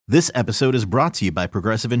This episode is brought to you by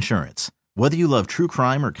Progressive Insurance. Whether you love true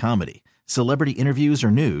crime or comedy, celebrity interviews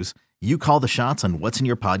or news, you call the shots on what's in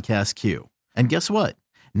your podcast queue. And guess what?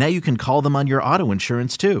 Now you can call them on your auto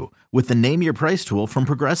insurance too with the Name Your Price tool from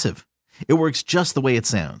Progressive. It works just the way it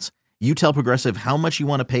sounds. You tell Progressive how much you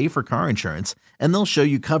want to pay for car insurance, and they'll show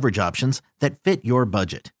you coverage options that fit your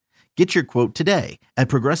budget. Get your quote today at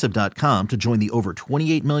Progressive.com to join the over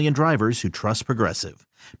 28 million drivers who trust Progressive.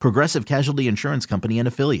 Progressive Casualty Insurance Company and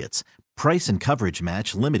Affiliates. Price and coverage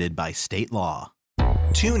match limited by state law.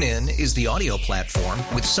 TuneIn is the audio platform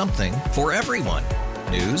with something for everyone.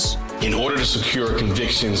 News. In order to secure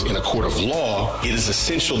convictions in a court of law, it is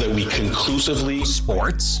essential that we conclusively.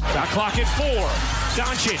 Sports. Shot clock at 4.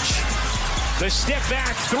 Doncic. The step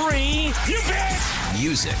back 3. You bet.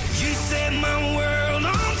 Music. You set my world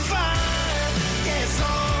on fire. Yes,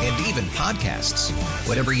 and even podcasts.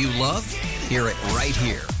 Whatever you love, hear it right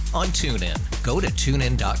here on TuneIn. Go to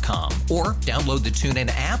TuneIn.com or download the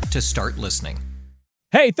TuneIn app to start listening.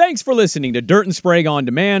 Hey, thanks for listening to Dirt and Sprague On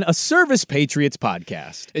Demand, a Service Patriots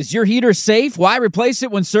podcast. Is your heater safe? Why replace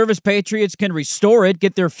it when Service Patriots can restore it?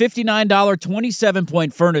 Get their $59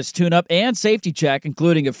 27-point furnace tune-up and safety check,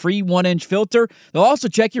 including a free 1-inch filter. They'll also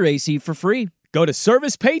check your AC for free. Go to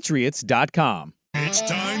ServicePatriots.com. It's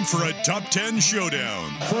time for a top 10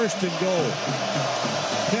 showdown. First and goal.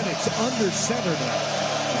 Penix under center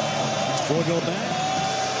now. We'll go back.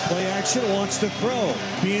 Play action, wants to throw.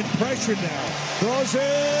 Being pressured now. Throws it.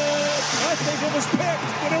 I think it was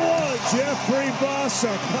picked, and it was. Jeffrey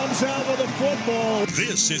Bossa comes out with a football.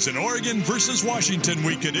 This is an Oregon versus Washington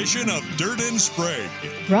week edition of Dirt and Sprague.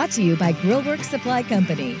 Brought to you by Grillworks Supply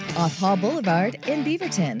Company, off Hall Boulevard in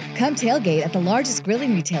Beaverton. Come tailgate at the largest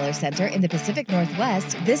grilling retailer center in the Pacific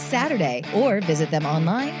Northwest this Saturday, or visit them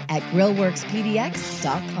online at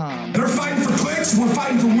grillworkspdx.com. They're fighting for clicks, we're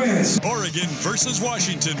fighting for wins. Oregon versus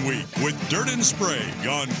Washington week with Dirt and Sprague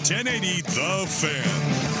on 1080 The Fan.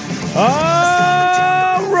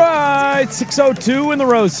 All right, 6:02 in the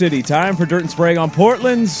Rose City. Time for Dirt and Sprague on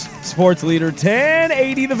Portland's sports leader,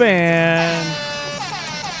 1080 The Van.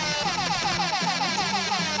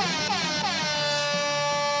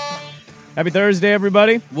 Happy Thursday,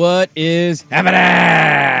 everybody. What is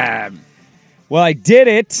happening? Well, I did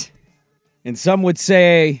it, and some would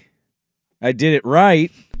say I did it right.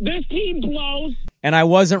 This team blows. And I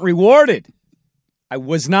wasn't rewarded. I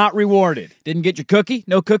was not rewarded. Didn't get your cookie?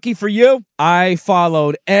 No cookie for you? I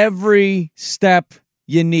followed every step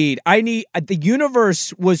you need. The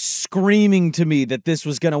universe was screaming to me that this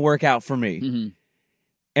was going to work out for me. Mm-hmm.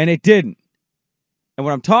 And it didn't. And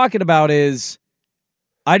what I'm talking about is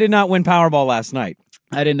I did not win Powerball last night.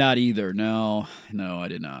 I did not either. No, I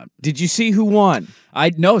did not. Did you see who won?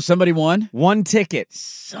 No, somebody won. One ticket.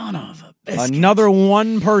 Son of a biscuit. Another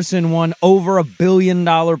one person won over $1 billion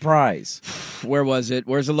prize. Where was it?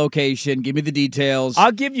 Where's the location? Give me the details.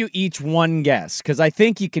 I'll give you each one guess because I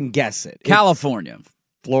think you can guess it. California.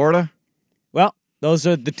 Florida? Well, those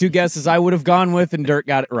are the two guesses I would have gone with, and Dirt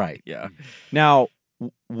got it right. Yeah. Now,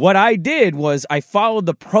 what I did was I followed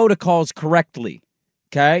the protocols correctly.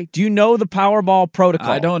 Okay? Do you know the Powerball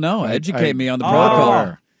protocol? I don't know. Educate me on the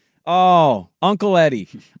protocol. Oh, Uncle Eddie.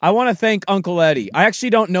 I want to thank Uncle Eddie. I actually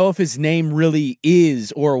don't know if his name really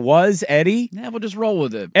is or was Eddie. Yeah, we'll just roll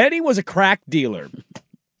with it. Eddie was a crack dealer.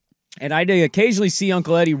 And I'd occasionally see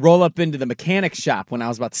Uncle Eddie roll up into the mechanic shop when I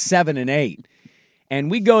was about 7 and 8.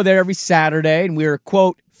 And we'd go there every Saturday, and we were,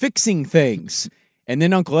 quote, fixing things. And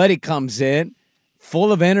then Uncle Eddie comes in,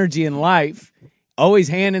 full of energy and life, always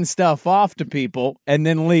handing stuff off to people, and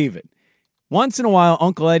then leaving. Once in a while,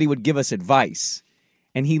 Uncle Eddie would give us advice.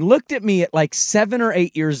 And he looked at me at like 7 or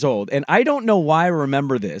 8 years old. And I don't know why I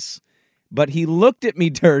remember this, but he looked at me,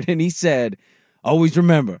 Dirt, and he said, always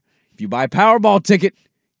remember, if you buy a Powerball ticket,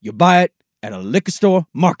 you buy it at a liquor store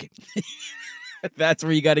market. That's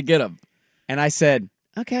where you got to get them. And I said,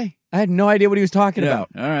 okay. I had no idea what he was talking about.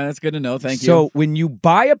 All right, that's good to know. Thank you. So when you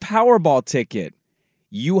buy a Powerball ticket,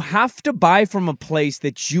 you have to buy from a place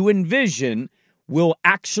that you envision will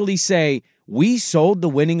actually say, we sold the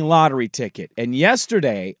winning lottery ticket. And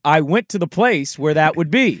yesterday, I went to the place where that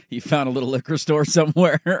would be. You found a little liquor store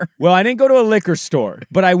somewhere? Well, I didn't go to a liquor store,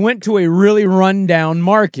 but I went to a really rundown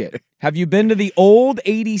market. Have you been to the old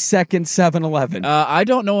 82nd 7-Eleven? I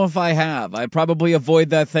don't know if I have. I probably avoid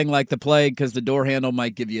that thing like the plague because the door handle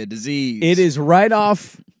might give you a disease. It is right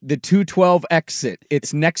off the 212 exit.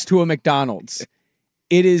 It's next to a McDonald's.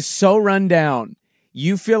 It is so run down.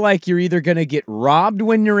 You feel like you're either going to get robbed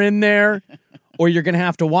when you're in there or you're going to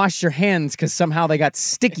have to wash your hands because somehow they got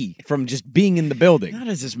sticky from just being in the building. How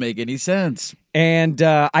does this make any sense? And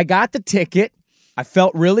I got the ticket, I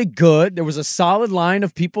felt really good. There was a solid line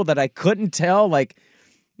of people that I couldn't tell,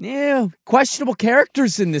 questionable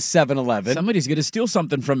characters in this 7-Eleven. Somebody's going to steal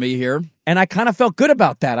something from me here. And I kind of felt good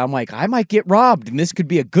about that. I'm like, I might get robbed, and this could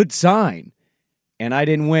be a good sign. And I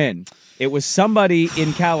didn't win. It was somebody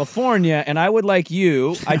in California, and I would like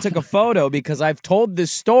you. I took a photo because I've told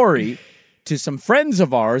this story to some friends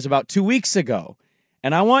of ours about 2 weeks ago.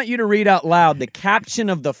 And I want you to read out loud the caption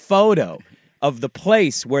of the photo of the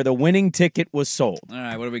place where the winning ticket was sold. All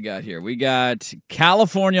right, what do we got here? We got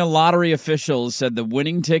California lottery officials said the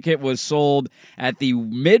winning ticket was sold at the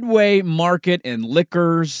Midway Market and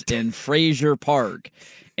Liquors in Frazier Park.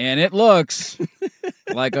 And it looks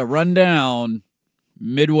like a rundown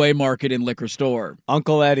Midway Market and Liquor store.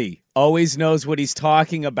 Uncle Eddie always knows what he's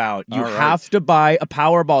talking about. You have to buy a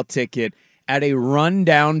Powerball ticket at a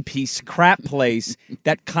rundown piece of crap place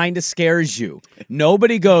that kind of scares you.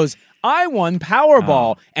 Nobody goes, I won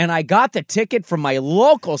Powerball, and I got the ticket from my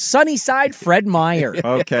local Sunnyside Fred Meyer.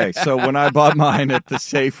 Okay, so when I bought mine at the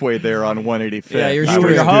Safeway there on 185th, yeah, you're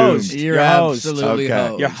hosed. You're absolutely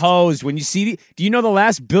hosed. You're hosed. When you see, do you know the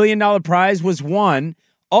last $1 billion prize was won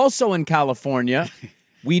also in California?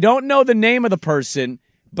 We don't know the name of the person,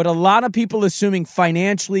 but a lot of people assuming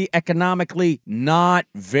financially, economically not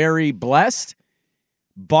very blessed,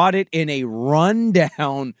 bought it in a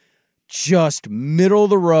rundown, just middle of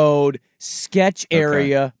the road, sketch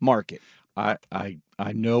area market.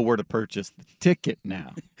 I know where to purchase the ticket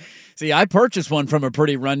now. See, I purchased one from a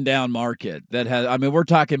pretty rundown market that has, we're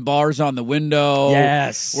talking bars on the window.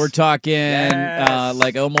 Yes. We're talking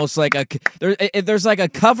almost like there's like a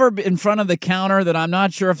cover in front of the counter that I'm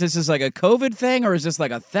not sure if this is like a COVID thing or is this like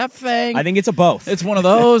a theft thing. I think it's a both. It's one of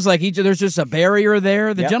those, there's just a barrier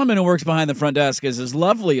there. The gentleman who works behind the front desk is as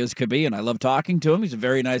lovely as could be, and I love talking to him. He's a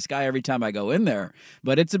very nice guy every time I go in there.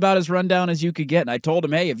 But it's about as rundown as you could get. And I told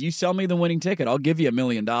him, hey, if you sell me the winning ticket, I'll give you $1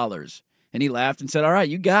 million. And he laughed and said, all right,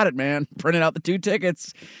 you got it, man. Printed out the 2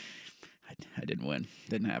 tickets. I didn't win.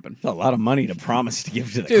 Didn't happen. That's a lot of money to promise to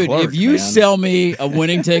give to the Dude, clerk, if you man. sell me a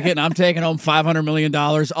winning ticket and I'm taking home $500 million,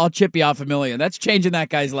 I'll chip you off $1 million. That's changing that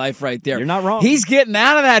guy's life right there. You're not wrong. He's getting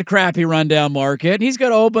out of that crappy rundown market, and he's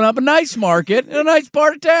going to open up a nice market in a nice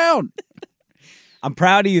part of town. I'm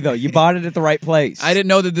proud of you, though. You bought it at the right place. I didn't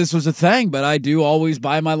know that this was a thing, but I do always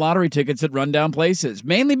buy my lottery tickets at rundown places,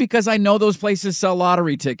 mainly because I know those places sell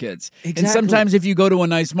lottery tickets. Exactly. And sometimes if you go to a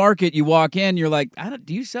nice market, you walk in, you're like,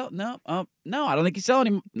 do you sell? No, no, I don't think you sell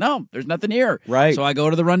any. No, there's nothing here. Right. So I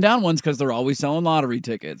go to the rundown ones because they're always selling lottery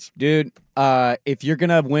tickets. Dude, if you're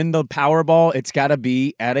going to win the Powerball, it's got to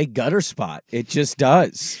be at a gutter spot. It just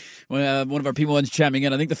does. One of our people was chiming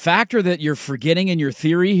in. I think the factor that you're forgetting in your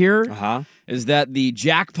theory here is that the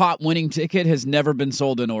jackpot winning ticket has never been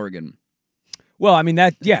sold in Oregon. Well,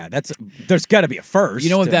 there's got to be a first. You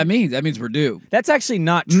know what that means? That means we're due. That's actually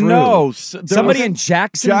not true. No. Somebody in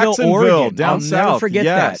Jacksonville, Oregon. Down I'll south, never forget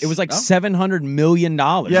that. It was like $700 million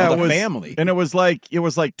with a family. And it was like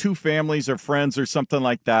 2 families or friends or something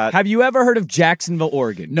like that. Have you ever heard of Jacksonville,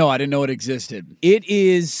 Oregon? No, I didn't know it existed. It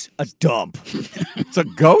is a dump. It's a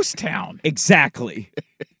ghost town. Exactly.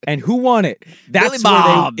 And who won it? That's Billy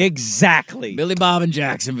Bob. Exactly. Billy Bob in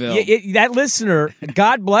Jacksonville. That listener,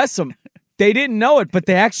 God bless them. They didn't know it, but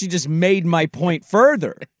they actually just made my point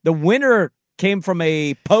further. The winner came from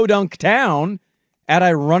a podunk town at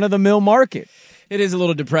a run-of-the-mill market. It is a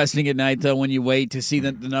little depressing at night, though, when you wait to see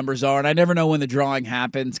the numbers are. And I never know when the drawing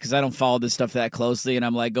happens because I don't follow this stuff that closely. And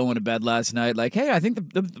I'm like going to bed last night like, hey, I think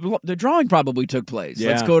the drawing probably took place. Yeah.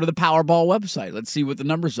 Let's go to the Powerball website. Let's see what the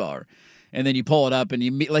numbers are. And then you pull it up and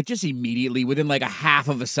you just immediately, within like a half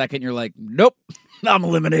of a second, you're like, nope. I'm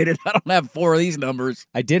eliminated. I don't have 4 of these numbers.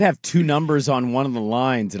 I did have 2 numbers on one of the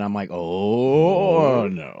lines, and I'm like, oh,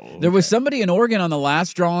 no. There was somebody in Oregon on the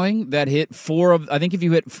last drawing that hit 4 of, I think if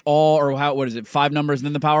you hit all, or what is it, 5 numbers and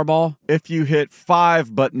then the Powerball? If you hit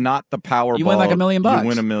 5 but not the Powerball, you win like $1 million. You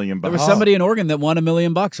win $1 million. There was somebody in Oregon that won $1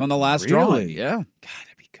 million on the last drawing. Yeah. God,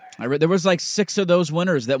 that'd be good. There was like 6 of those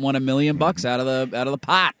winners that won $1 million out of the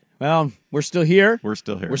pot. Well, we're still here. We're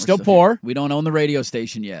still here. We're still poor. We don't own the radio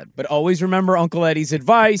station yet. But always remember Uncle Eddie's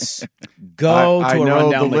advice. Go to a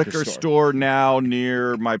rundown liquor store now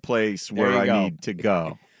near my place where I need to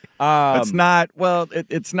go. It's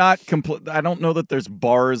not complete. I don't know that there's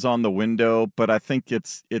bars on the window, but I think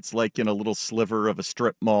it's like in a little sliver of a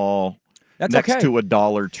strip mall next to a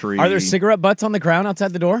Dollar Tree. Are there cigarette butts on the ground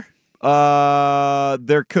outside the door?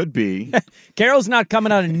 There could be. Carol's not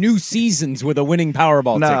coming out of New Seasons with a winning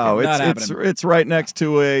Powerball ticket. No, it's right next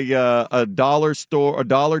to a dollar store, a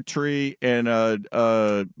Dollar Tree, and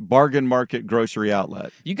a bargain market grocery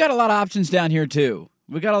outlet. You got a lot of options down here too.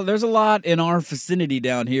 There's a lot in our vicinity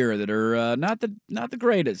down here that are not the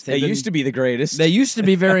greatest. They used to be the greatest. They used to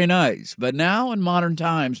be very nice, but now in modern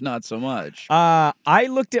times, not so much. I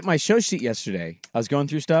looked at my show sheet yesterday. I was going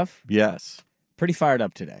through stuff. Yes. Pretty fired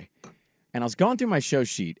up today. And I was going through my show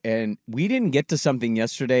sheet, and we didn't get to something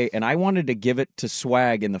yesterday, and I wanted to give it to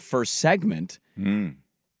Swag in the first segment.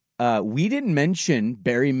 We didn't mention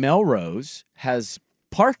Barry Melrose has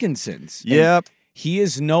Parkinson's. Yep. He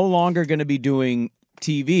is no longer going to be doing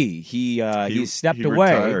TV. He stepped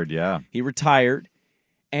away. He retired.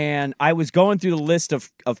 And I was going through the list of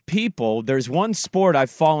people. There's one sport I've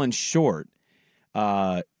fallen short.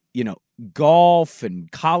 Golf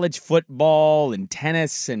and college football and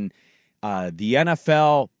tennis and the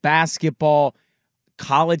NFL, basketball,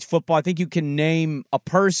 college football. I think you can name a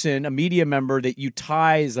person, a media member that you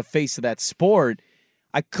tie as the face of that sport.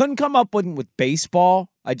 I couldn't come up with baseball.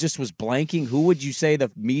 I just was blanking. Who would you say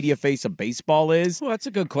the media face of baseball is? Well, that's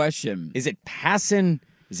a good question. Is it Passan?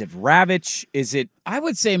 Is it Ravitch? Is it I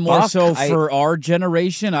would say more Buck? so for our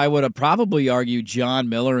generation, I would have probably argued John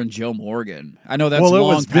Miller and Joe Morgan. I know that's it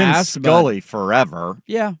long was past, Vin Scully forever.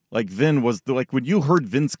 Yeah. Like Vin was when you heard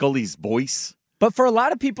Vin Scully's voice. But for a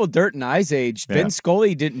lot of people Dirt and I's age, Vin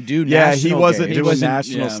Scully didn't do national national he wasn't games. doing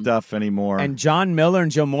national stuff anymore. And John Miller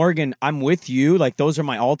and Joe Morgan, I'm with you. Like, those are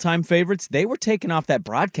my all-time favorites. They were taken off that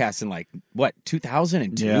broadcast in,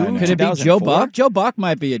 2002? Yeah, could it be Joe Buck? Joe Buck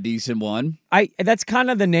might be a decent one. That's kind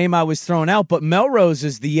of the name I was throwing out, but Melrose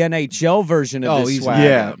is the NHL version of this swag.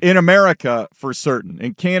 Yeah, in America, for certain.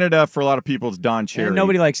 In Canada, for a lot of people, it's Don Cherry. And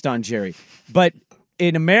nobody likes Don Cherry. But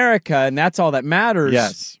in America, and that's all that matters,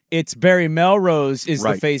 yes. It's Barry Melrose is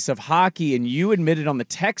the face of hockey, and you admitted on the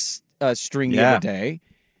text string the other day,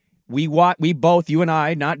 we both, you and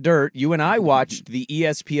I, not Dirt, you and I watched the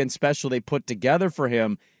ESPN special they put together for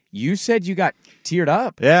him. You said you got teared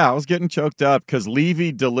up. Yeah, I was getting choked up because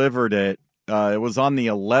Levy delivered it. It was on the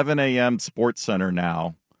 11 a.m. Sports Center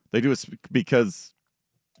now. They do it because...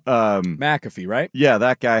 McAfee, right? Yeah,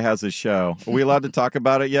 that guy has a show. Are we allowed to talk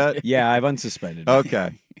about it yet? Yeah, I've unsuspended.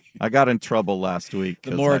 Okay. I got in trouble last week.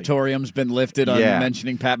 The moratorium's been lifted on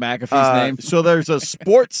mentioning Pat McAfee's name. So there's a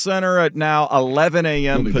Sports Center at now 11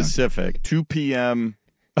 a.m. Pacific, 2 p.m.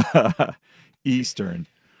 Eastern.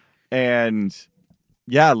 And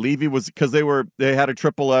Levy was, because they had a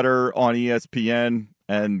triple letter on ESPN.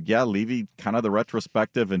 And Levy, kind of the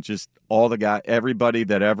retrospective, and just everybody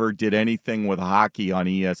that ever did anything with hockey on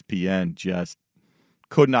ESPN just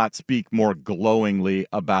could not speak more glowingly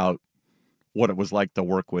about what it was like to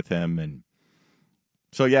work with him. And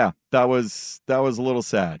so, that was a little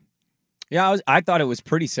sad. Yeah, I thought it was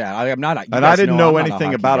pretty sad. I didn't know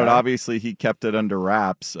anything about it. Obviously, he kept it under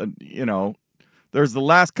wraps. And, there's the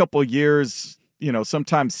last couple of years,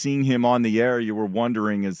 sometimes seeing him on the air, you were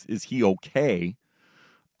wondering, is he okay?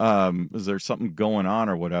 Is there something going on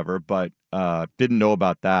or whatever? But didn't know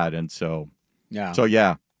about that. And so,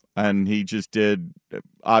 and he just did.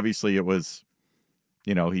 Obviously, it was,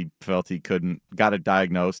 he felt he couldn't, got it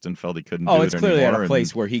diagnosed and felt he couldn't do it anymore. Oh, it's clearly at a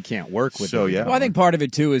place where he can't work with so, him. Well, I think part of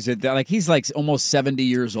it, too, is that, he's, almost 70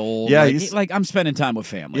 years old. Yeah, I'm spending time with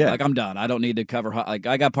family. Yeah. I'm done. I don't need to cover, I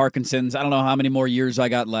got Parkinson's. I don't know how many more years I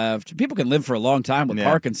got left. People can live for a long time with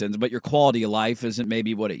Parkinson's, but your quality of life isn't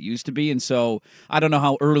maybe what it used to be. And so I don't know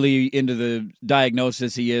how early into the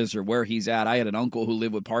diagnosis he is or where he's at. I had an uncle who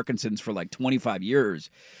lived with Parkinson's for 25 years.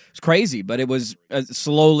 It's crazy, but it was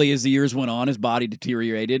slowly as the years went on, his body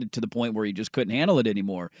deteriorated to the point where he just couldn't handle it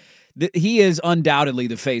anymore. He is undoubtedly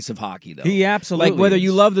the face of hockey, though. He absolutely whether is.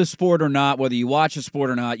 you love the sport or not, whether you watch the sport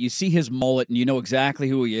or not, you see his mullet and you know exactly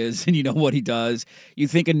who he is and you know what he does. You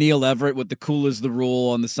think of Neil Everett with the cool as the rule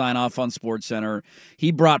on the sign-off on SportsCenter.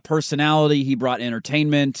 He brought personality, he brought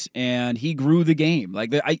entertainment, and he grew the game.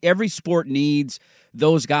 Every sport needs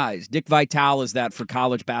those guys. Dick Vitale is that for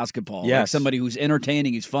college basketball. Yes. Somebody who's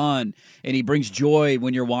entertaining, he's fun, and he brings joy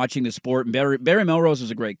when you're watching the sport. And Barry Melrose was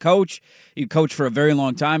a great coach. He coached for a very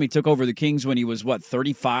long time. He took over the Kings when he was,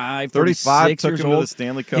 35, 36 took years him old. to the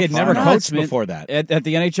Stanley Cup. He had never Finals. coached before that. At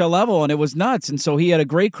the NHL level, and it was nuts. And so he had a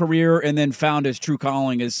great career and then found his true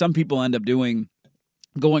calling, as some people end up doing,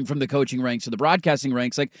 going from the coaching ranks to the broadcasting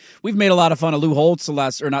ranks. We've made a lot of fun of Lee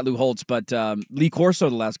Corso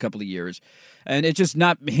the last couple of years. And it's just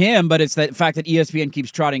not him, but it's the fact that ESPN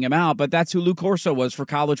keeps trotting him out. But that's who Lou Corso was for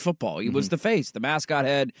college football. He was the face, the mascot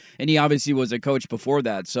head, and he obviously was a coach before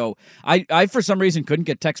that. So I for some reason, couldn't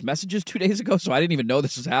get text messages 2 days ago, so I didn't even know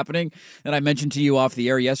this was happening. And I mentioned to you off the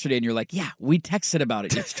air yesterday, and you're like, yeah, we texted about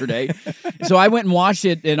it yesterday. So I went and watched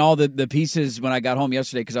it and all the pieces when I got home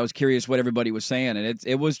yesterday because I was curious what everybody was saying. And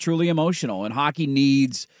it was truly emotional. And hockey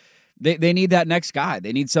needs They need that next guy.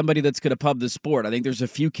 They need somebody that's going to pub the sport. I think there's a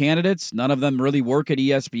few candidates. None of them really work at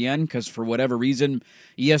ESPN because for whatever reason,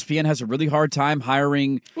 ESPN has a really hard time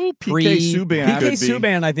hiring. PK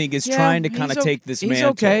Subban, I think, is trying to kind of take this mantle. He's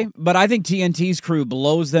okay, but I think TNT's crew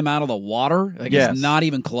blows them out of the water. It's not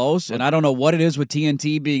even close. And I don't know what it is with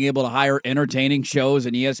TNT being able to hire entertaining shows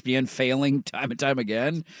and ESPN failing time and time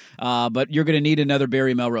again. But you're going to need another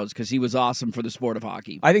Barry Melrose because he was awesome for the sport of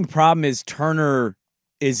hockey. I think the problem is Turner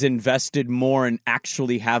is invested more in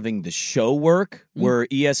actually having the show work, where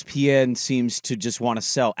ESPN seems to just want to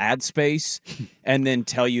sell ad space and then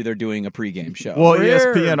tell you they're doing a pregame show. Well,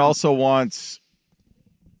 ESPN also wants,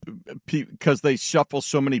 because they shuffle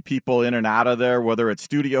so many people in and out of there, whether it's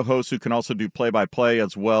studio hosts who can also do play-by-play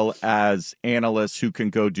as well as analysts who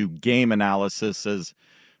can go do game analysis.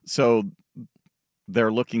 So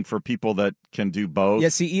they're looking for people that can do both. Yeah,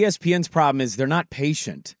 see, ESPN's problem is they're not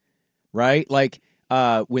patient, right? Like,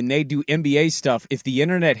 when they do NBA stuff, if the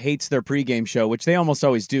internet hates their pregame show, which they almost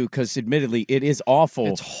always do, because admittedly it is awful.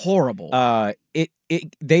 It's horrible.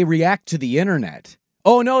 They react to the internet.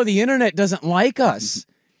 Oh no, the internet doesn't like us.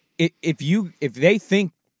 If they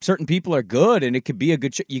think certain people are good and it could be a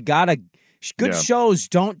good show, good shows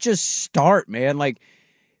don't just start, man. Like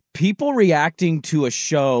people reacting to a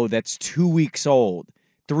show that's 2 weeks old,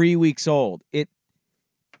 3 weeks old,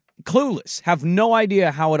 clueless, have no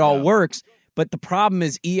idea how it all works. But the problem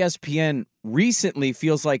is ESPN recently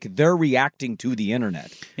feels like they're reacting to the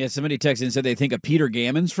internet. Yeah, somebody texted and said they think of Peter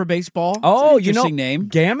Gammons for baseball. Oh, interesting name.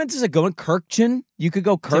 Gammons is a good one. Kirkchin. You could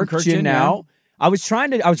go Kirkchin now. Yeah. I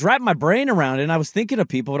was wrapping my brain around it, and I was thinking of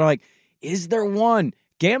people, but I'm like, is there one?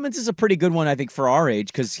 Gammons is a pretty good one, I think, for our age,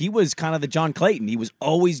 because he was kind of the John Clayton. He was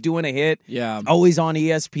always doing a hit. Yeah. Always on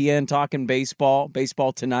ESPN talking baseball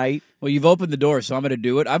tonight. Well, you've opened the door, so I'm going to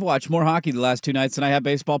do it. I've watched more hockey the last 2 nights than I have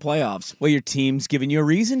baseball playoffs. Well, your team's giving you a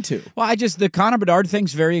reason to. Well, the Connor Bedard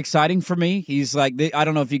thing's very exciting for me. He's like, I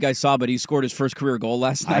don't know if you guys saw, but he scored his first career goal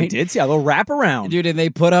last night. I did see a little wraparound. Dude, and they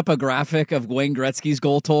put up a graphic of Wayne Gretzky's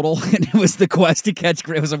goal total, and it was the quest to catch.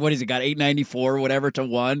 It was like, what has he got, 894 or whatever to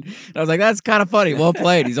 1? And I was like, that's kind of funny. Well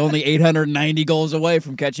played. He's only 890 goals away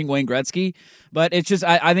from catching Wayne Gretzky. But it's just,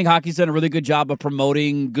 I think hockey's done a really good job of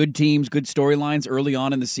promoting good teams, good storylines early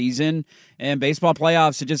on in the season. And baseball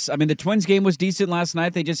playoffs, the Twins game was decent last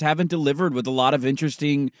night. They just haven't delivered with a lot of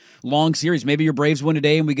interesting long series. Maybe your Braves win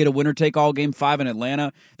today and we get a winner-take-all Game 5 in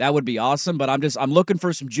Atlanta. That would be awesome. But I'm looking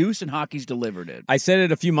for some juice, and hockey's delivered it. I said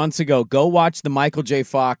it a few months ago. Go watch the Michael J.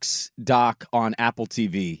 Fox doc on Apple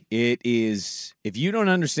TV. It is, if you don't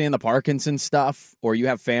understand the Parkinson's stuff or you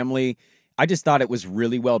have family, I just thought it was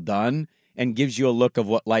really well done and gives you a look of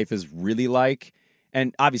what life is really like.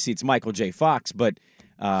 And obviously it's Michael J. Fox, but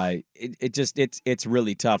it's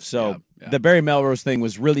really tough. So the Barry Melrose thing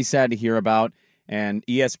was really sad to hear about, and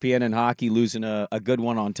ESPN and hockey losing a good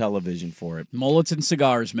one on television for it. Mullets and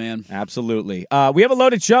cigars, man. Absolutely. We have a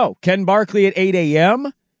loaded show. Ken Barkley at 8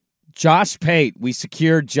 a.m. Josh Pate. We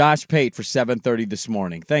secured Josh Pate for 7:30 this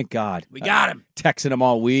morning. Thank God. We got him. Texting him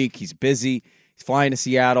all week. He's busy. He's flying to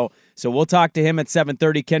Seattle. So we'll talk to him at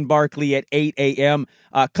 7:30. Ken Barkley at 8 a.m.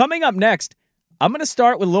 Coming up next, I'm going to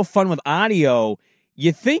start with a little fun with audio.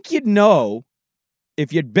 You think you'd know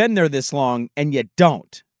if you'd been there this long, and you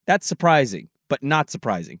don't. That's surprising, but not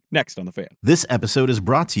surprising. Next on The Fan. This episode is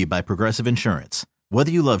brought to you by Progressive Insurance. Whether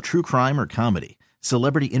you love true crime or comedy,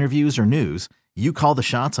 celebrity interviews or news, you call the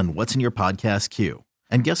shots on what's in your podcast queue.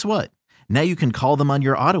 And guess what? Now you can call them on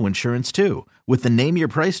your auto insurance too with the Name Your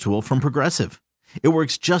Price tool from Progressive. It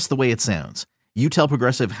works just the way it sounds. You tell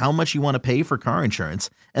Progressive how much you want to pay for car insurance,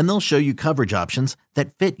 and they'll show you coverage options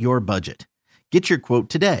that fit your budget. Get your quote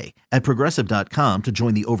today at Progressive.com to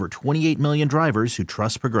join the over 28 million drivers who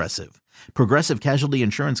trust Progressive. Progressive Casualty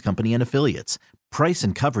Insurance Company and Affiliates. Price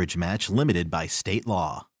and coverage match limited by state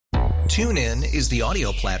law. TuneIn is the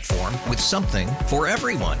audio platform with something for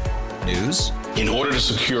everyone. News. In order to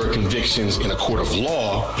secure convictions in a court of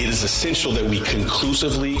law, it is essential that we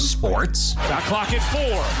conclusively. Sports. Shot clock at 4.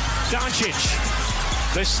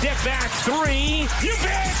 Doncic. The step back 3. You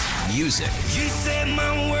bet. Music. You set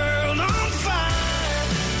my world on fire.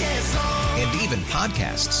 Yes, and even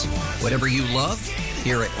podcasts. Whatever you love,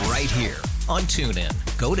 hear it right here on TuneIn.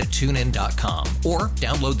 Go to TuneIn.com or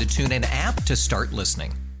download the TuneIn app to start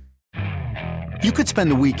listening. You could spend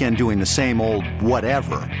the weekend doing the same old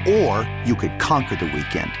whatever, or you could conquer the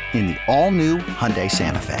weekend in the all-new Hyundai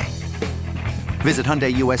Santa Fe. Visit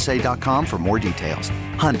HyundaiUSA.com for more details.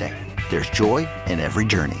 Hyundai, there's joy in every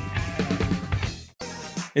journey.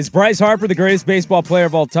 Is Bryce Harper the greatest baseball player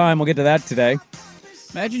of all time? We'll get to that today.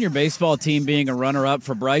 Imagine your baseball team being a runner-up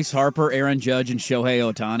for Bryce Harper, Aaron Judge, and Shohei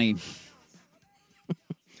Ohtani.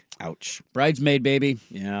 Ouch. Bridesmaid, baby.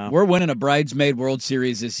 Yeah. We're winning a Bridesmaid World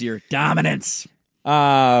Series this year. Dominance.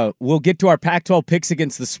 We'll get to our Pac-12 picks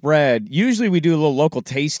against the spread. Usually we do a little local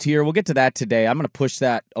taste here. We'll get to that today. I'm going to push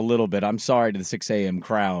that a little bit. I'm sorry to the 6 a.m.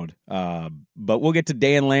 crowd. But we'll get to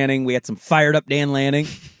Dan Lanning. We had some fired up Dan Lanning.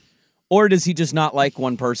 Or does he just not like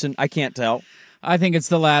one person? I can't tell. I think it's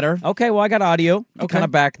the latter. Okay, well, I got audio to kind of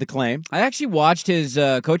back the claim. I actually watched his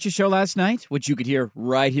coach's show last night, which you could hear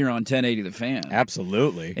right here on 1080 The Fan.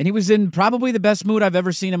 Absolutely. And he was in probably the best mood I've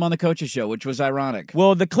ever seen him on the coach's show, which was ironic.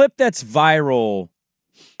 Well, the clip that's viral,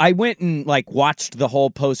 I went and watched the whole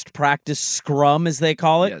post-practice scrum, as they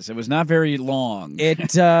call it. Yes, it was not very long.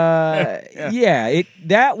 That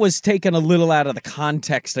was taken a little out of the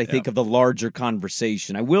context, I think, of the larger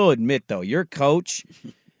conversation. I will admit, though, your coach...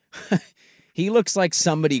 He looks like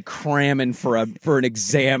somebody cramming for an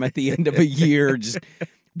exam at the end of a year. Just,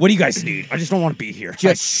 what do you guys need? I just don't want to be here.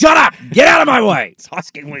 Just shut up! Get out of my way! It's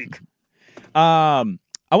Husky Week. I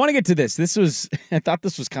want to get to this. I thought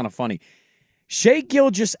this was kind of funny. Shai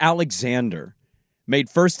Gilgeous-Alexander made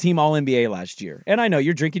first-team All-NBA last year. And I know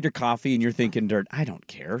you're drinking your coffee and you're thinking, Dirt, I don't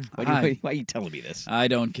care. Why are you telling me this? I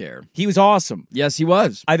don't care. He was awesome. Yes, he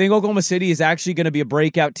was. I think Oklahoma City is actually going to be a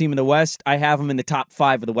breakout team in the West. I have them in the top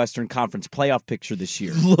 5 of the Western Conference playoff picture this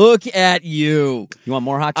year. Look at you. You want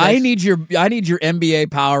more hot takes? I need your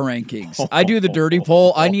NBA power rankings. I do the dirty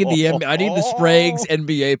poll. I need the Sprague's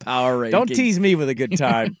NBA power rankings. Don't tease me with a good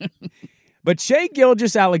time. But Shai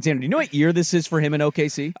Gilgeous-Alexander, do you know what year this is for him in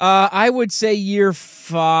OKC? I would say year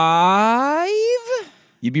 5.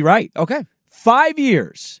 You'd be right. Okay. 5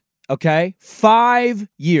 years. Okay? 5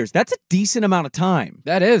 years. That's a decent amount of time.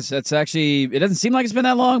 That is. That's actually, it doesn't seem like it's been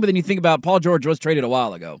that long, but then you think about Paul George was traded a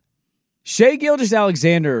while ago. Shai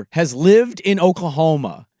Gilgeous-Alexander has lived in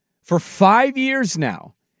Oklahoma for 5 years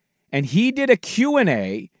now. And he did a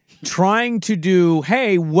Q&A trying to do,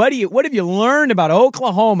 hey, what have you learned about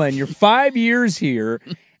Oklahoma in your 5 years here?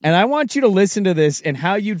 And I want you to listen to this and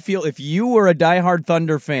how you'd feel if you were a diehard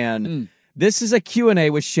Thunder fan. This is a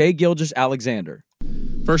Q&A with Shai Gilgeous-Alexander.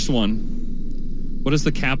 First one. What is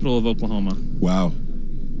the capital of Oklahoma? Wow.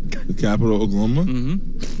 The capital of Oklahoma? Mm-hmm.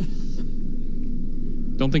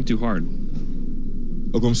 Don't think too hard.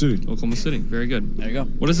 Oklahoma City. Oklahoma City. Very good. There you go.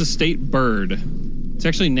 What is a state bird? It's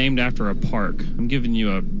actually named after a park. I'm giving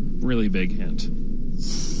you a really big hint.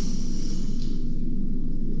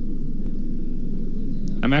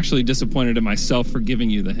 I'm actually disappointed in myself for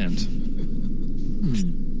giving you the hint.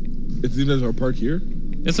 It's named after a park here?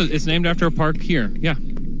 It's named after a park here, yeah.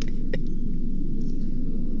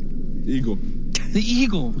 Eagle. The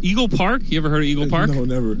Eagle. Eagle Park? You ever heard of Eagle Park? No,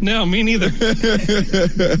 never. No, me neither.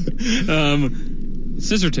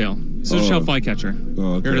 Scissortail. Scissortail Flycatcher.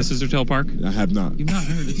 Oh, okay. Heard of Scissortail Park? I have not. You've not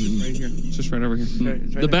heard of it. It's right here. It's just right over here.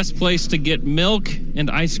 The best place to get milk and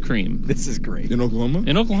ice cream. This is great. In Oklahoma?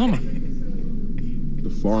 In Oklahoma. The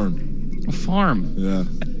farm. A farm? Yeah.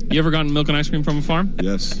 You ever gotten milk and ice cream from a farm?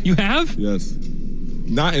 Yes. You have? Yes.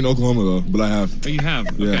 Not in Oklahoma, though, but I have. Oh, you have?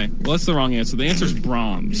 Yeah. Okay. Well, that's the wrong answer. The answer's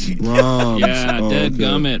Brahms. Brahms. Yeah, dead okay.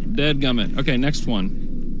 gummit. Dead gummit. Okay, next one.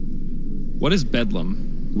 What is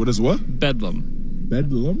Bedlam? What is what? Bedlam.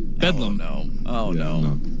 Bedlam? Bedlam. Oh,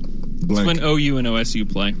 no. It's when OU and OSU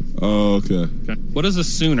play. Oh, okay. What is a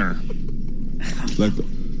Sooner? Like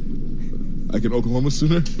an Oklahoma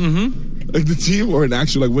Sooner? Mm-hmm. Like the team or an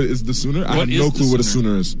actual, what is the Sooner? I have no clue what a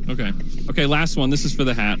Sooner is. Okay, last one. This is for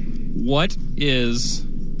the hat. What is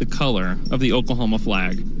the color of the Oklahoma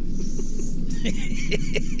flag?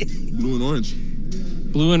 Blue and orange.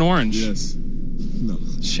 Blue and orange? Yes. No.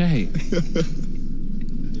 Shai.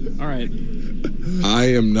 All right. I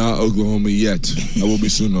am not Oklahoma yet. I will be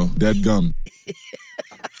soon, though. Dead gum.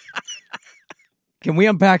 Can we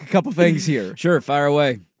unpack a couple things here? Sure, fire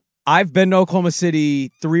away. I've been to Oklahoma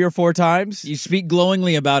City 3 or 4 times. You speak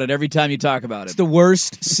glowingly about it every time you talk about it. It's the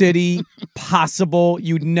worst city possible.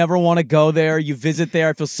 You'd never want to go there. You visit there.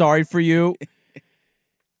 I feel sorry for you.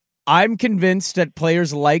 I'm convinced that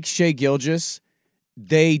players like Shai Gilgeous,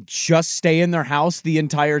 they just stay in their house the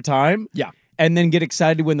entire time. Yeah. And then get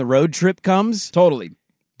excited when the road trip comes. Totally.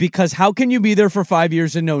 Because how can you be there for 5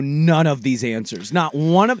 years and know none of these answers? Not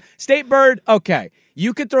one of... State Bird, okay.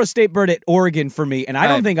 You could throw State Bird at Oregon for me, and I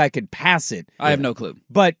don't think I could pass it. I have no clue.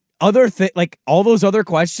 But like all those other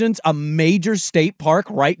questions, a major state park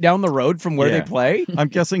right down the road from where they play. I'm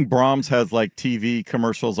guessing Brahms has like TV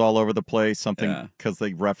commercials all over the place, something because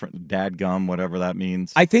they reference dadgum, whatever that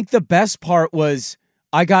means. I think the best part was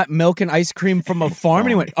I got milk and ice cream from a farm. And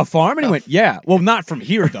he went, a farm? And he went, yeah. Well, not from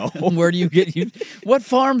here, though. Where do you get what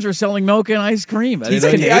farms are selling milk and ice cream?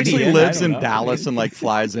 He actually lives in Dallas and like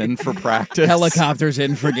flies in for practice. Helicopters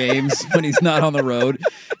in for games when he's not on the road.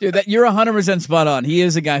 Dude, you're 100% spot on. He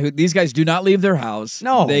is a guy these guys do not leave their house.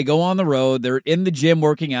 No. They go on the road. They're in the gym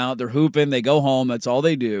working out. They're hooping. They go home. That's all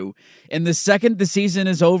they do. And the second the season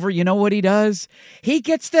is over, you know what he does? He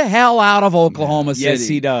gets the hell out of Oklahoma City. Yes,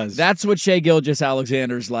 he does. That's what Shai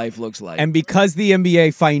Gilgeous-Alexander's life looks like. And because the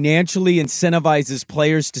NBA financially incentivizes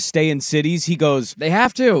players to stay in cities, he goes, they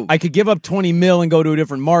have to. I could give up $20 million and go to a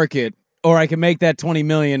different market, or I can make that $20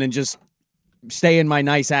 million and just stay in my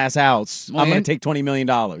nice ass house. I'm going to take $20 million.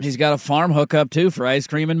 He's got a farm hookup, too, for ice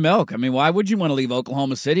cream and milk. I mean, why would you want to leave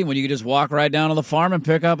Oklahoma City when you could just walk right down to the farm and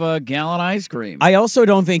pick up a gallon of ice cream? I also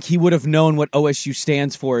don't think he would have known what OSU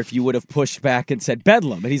stands for if you would have pushed back and said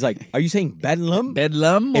Bedlam. And he's like, are you saying Bedlam?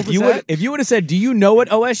 Bedlam? If you would have said, do you know what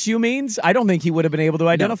OSU means? I don't think he would have been able to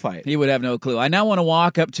identify it. He would have no clue. I now want to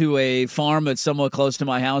walk up to a farm that's somewhat close to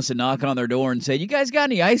my house and knock on their door and say, you guys got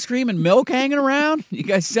any ice cream and milk hanging around? You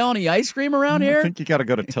guys sell any ice cream around here? I think you got to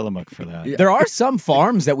go to Tillamook for that. Yeah. There are some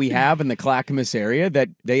farms that we have in the Clackamas area that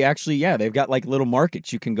they actually, they've got like little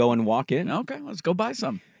markets you can go and walk in. Okay, let's go buy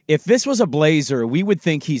some. If this was a Blazer, we would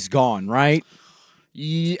think he's gone, right?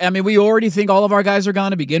 Yeah, I mean, we already think all of our guys are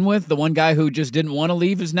gone to begin with. The one guy who just didn't want to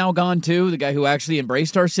leave is now gone too. The guy who actually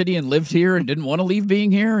embraced our city and lived here and didn't want to leave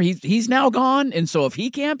being here, he's now gone. And so if he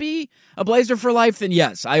can't be a Blazer for life, then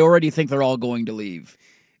yes, I already think they're all going to leave.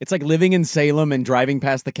 It's like living in Salem and driving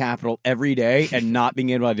past the Capitol every day and not being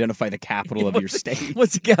able to identify the capital of your state.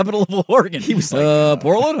 What's the capital of Oregon? He was like,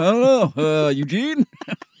 Portland? I don't know. Eugene?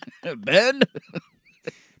 Bend?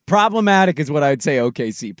 Problematic is what I would say,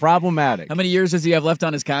 OKC. Problematic. How many years does he have left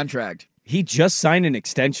on his contract? He just signed an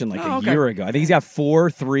extension like a year ago. I think he's got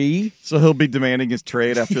 4-3. So he'll be demanding his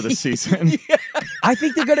trade after the season. I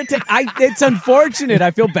think they're going to it's unfortunate. I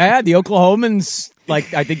feel bad. The Oklahomans, I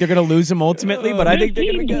think they're going to lose him ultimately, but I think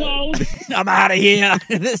they're going to be good. I'm out of here.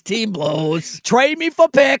 This team blows. Trade me for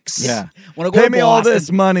picks. Yeah. Want to go Pay to me all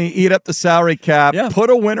this money, eat up the salary cap,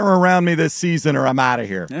 put a winner around me this season, or I'm out of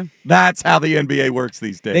here. Yeah. That's how the NBA works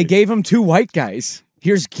these days. They gave him 2 white guys.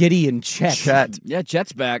 Here's Giddy and Chet. Yeah,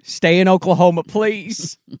 Chet's back. Stay in Oklahoma,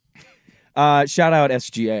 please. Shout out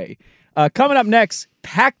SGA. Coming up next,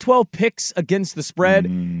 Pac-12 picks against the spread.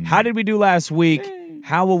 How did we do last week?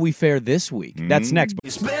 How will we fare this week? That's next.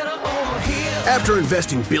 After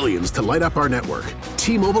investing billions to light up our network,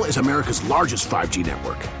 T-Mobile is America's largest 5G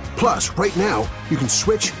network. Plus, right now, you can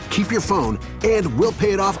switch, keep your phone, and we'll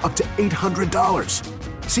pay it off up to $800.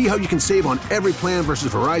 See how you can save on every plan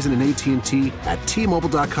versus Verizon and AT&T at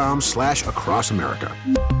T-Mobile.com/across America.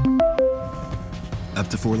 Up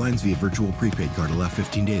to 4 lines via virtual prepaid card. Allow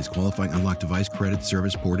 15 days. Qualifying unlocked device credit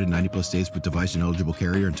service ported 90+ states with device and eligible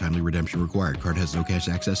carrier and timely redemption required. Card has no cash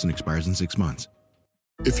access and expires in 6 months.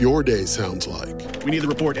 If your day sounds like... We need the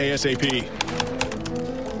report ASAP.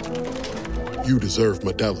 You deserve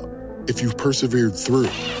Modelo. If you've persevered through...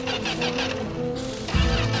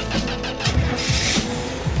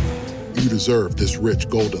 You deserve this rich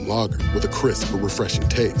golden lager with a crisp but refreshing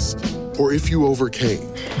taste. Or if you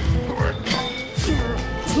overcame...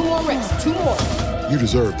 2 more reps, 2 more. You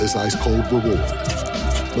deserve this ice-cold reward.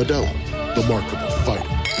 Modelo, the Markable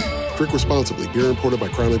Fighter. Drink responsibly. Beer imported by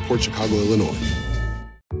Crown Imports, Chicago, Illinois.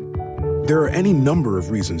 There are any number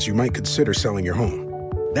of reasons you might consider selling your home.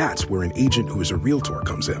 That's where an agent who is a Realtor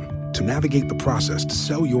comes in to navigate the process to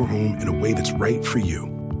sell your home in a way that's right for you.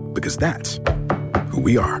 Because that's who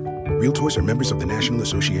we are. Realtors are members of the National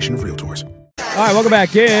Association of Realtors. All right, welcome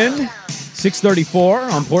back in.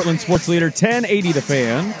 6:34 on Portland Sports Leader 1080 The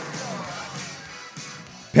Fan.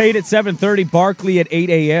 Paid at 7:30, Barkley at 8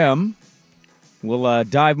 a.m. We'll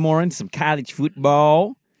dive more into some college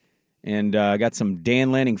football. And got some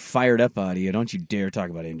Dan Lanning fired up out of you. Don't you dare talk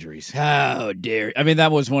about injuries. How dare. I mean,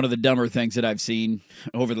 that was one of the dumber things that I've seen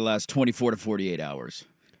over the last 24 to 48 hours.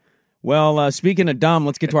 Well, speaking of dumb,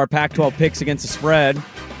 let's get to our Pac-12 picks against the spread.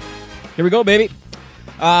 Here we go, baby.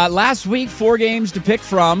 Last week, 4 games to pick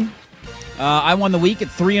from. I won the week at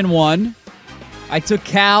 3-1. I took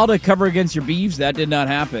Cal to cover against your Beavs. That did not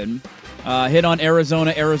happen. Hit on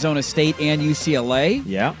Arizona, Arizona State, and UCLA.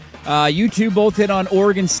 Yeah. You two both hit on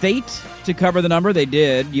Oregon State to cover the number. They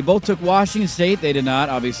did. You both took Washington State. They did not,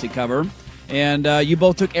 obviously, cover. And you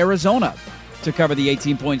both took Arizona to cover the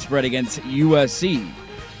 18-point spread against USC.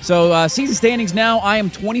 So season standings now, I am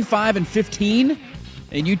 25-15.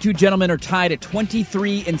 And you two gentlemen are tied at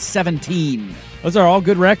 23-17. Those are all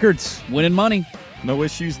good records. Winning money. No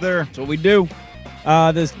issues there. That's what we do.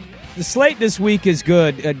 The slate this week is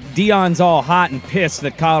good. Dion's all hot and pissed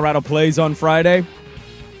that Colorado plays on Friday.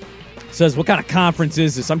 Says, what kind of conference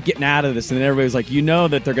is this? I'm getting out of this. And then everybody's like, you know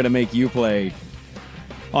that they're going to make you play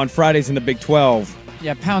on Fridays in the Big 12.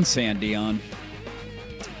 Yeah, pound sand, Dion.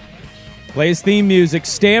 Play his theme music.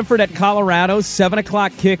 Stanford at Colorado, 7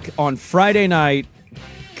 o'clock kick on Friday night.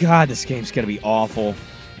 God, this game's going to be awful.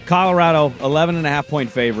 Colorado, 11.5-point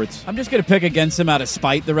favorites. I'm just going to pick against them out of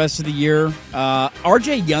spite the rest of the year.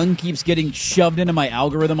 RJ Young keeps getting shoved into my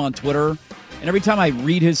algorithm on Twitter, and every time I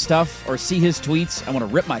read his stuff or see his tweets, I want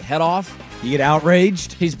to rip my head off. You get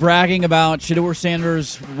outraged? He's bragging about Shedeur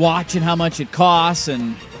Sanders' watch and how much it costs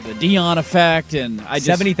and the Dion effect, and I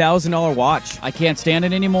just $70,000 watch. I can't stand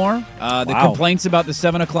it anymore. The complaints about the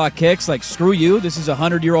 7 o'clock kicks, like, screw you. This is a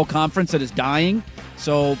 100-year-old conference that is dying.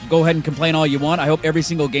 So go ahead and complain all you want. I hope every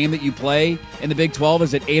single game that you play in the Big 12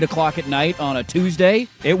 is at 8 o'clock at night on a Tuesday.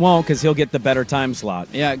 It won't, because he'll get the better time slot.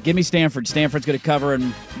 Yeah, give me Stanford. Stanford's going to cover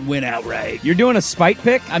and win outright. You're doing a spite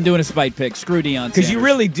pick? I'm doing a spite pick. Screw Deion Sanders. Because you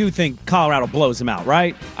really do think Colorado blows him out,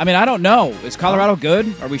 right? I mean, I don't know. Is Colorado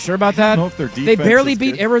good? Are we sure about that? I don't know if their defense They barely is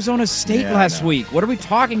beat good. Arizona State last week. What are we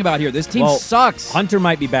talking about here? This team sucks. Hunter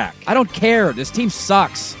might be back. I don't care. This team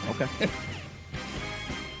sucks. Okay.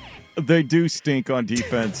 They do stink on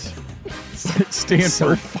defense. Stanford.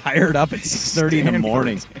 So fired up at 6:30 in the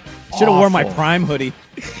morning. Should have worn my Prime hoodie.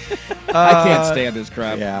 I can't stand this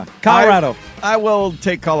crap. Yeah. Colorado. I will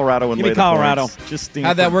take Colorado and Give lay me Colorado. the points. Just Stanford.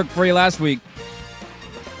 How'd that work for you last week?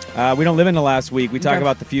 We don't live in the last week. We talk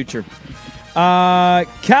about the future.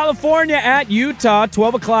 California at Utah,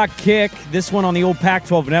 12 o'clock kick. This one on the old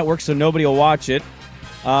Pac-12 network, so nobody will watch it.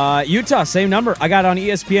 Utah, same number. I got it on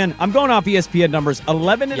ESPN. I'm going off ESPN numbers.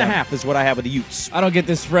 11.5 is what I have with the Utes. I don't get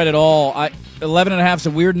this spread at all. 11.5 is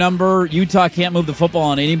a weird number. Utah can't move the football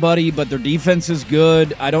on anybody, but their defense is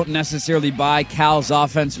good. I don't necessarily buy Cal's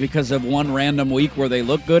offense because of one random week where they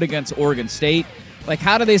look good against Oregon State. Like,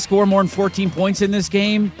 how do they score more than 14 points in this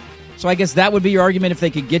game? So I guess that would be your argument. If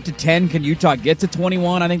they could get to 10, can Utah get to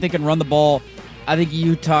 21? I think they can run the ball. I think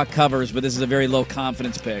Utah covers, but this is a very low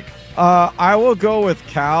confidence pick. I will go with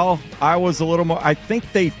Cal. I was a little more. I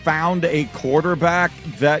think they found a quarterback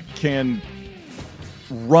that can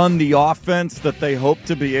run the offense that they hope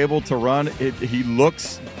to be able to run. He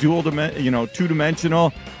looks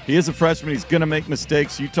two-dimensional. He is a freshman. He's going to make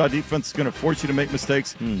mistakes. Utah defense is going to force you to make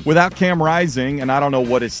mistakes. Without Cam Rising, and I don't know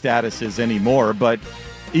what his status is anymore, but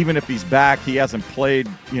even if he's back, he hasn't played,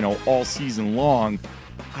 all season long.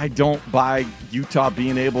 I don't buy Utah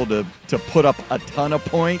being able to put up a ton of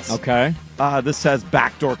points. Okay. This has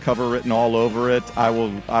backdoor cover written all over it. I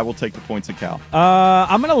will take the points at Cal.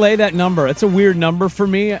 I'm going to lay that number. It's a weird number for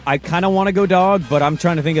me. I kind of want to go dog, but I'm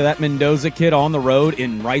trying to think of that Mendoza kid on the road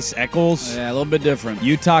in Rice-Eccles. Yeah, a little bit different.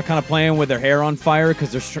 Utah kind of playing with their hair on fire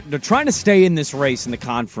because they're trying to stay in this race in the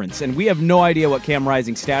conference, and we have no idea what Cam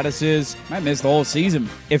Rising's status is. Might miss the whole season.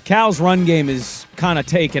 If Cal's run game is kind of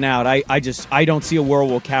taken out, I don't see a world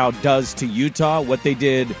where Cal does to Utah what they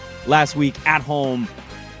did last week at home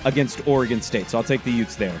against Oregon State. So I'll take the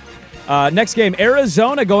Utes there. Next game,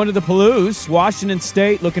 Arizona going to the Palouse. Washington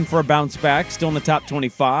State looking for a bounce back, still in the top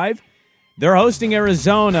 25. They're hosting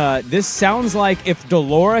Arizona. This sounds like if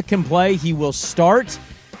Delora can play, he will start.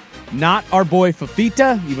 Not our boy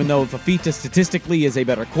Fafita, even though Fafita statistically is a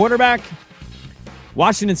better quarterback.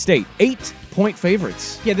 Washington State, 8-point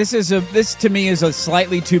favorites. Yeah, this to me is a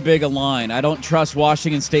slightly too big a line. I don't trust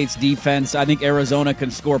Washington State's defense. I think Arizona can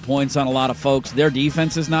score points on a lot of folks. Their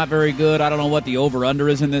defense is not very good. I don't know what the over-under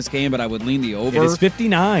is in this game, but I would lean the over. It is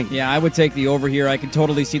 59. Yeah, I would take the over here. I can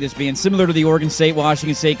totally see this being similar to the Oregon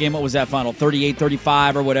State-Washington State game. What was that final?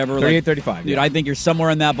 38-35 or whatever? 38-35. Dude, I think you're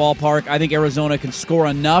somewhere in that ballpark. I think Arizona can score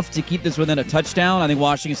enough to keep this within a touchdown. I think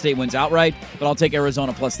Washington State wins outright, but I'll take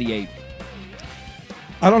Arizona plus the 8.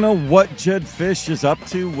 I don't know what Jed Fish is up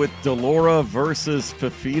to with Delora versus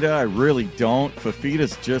Fafita. I really don't.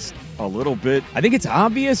 Fafita's just a little bit. I think it's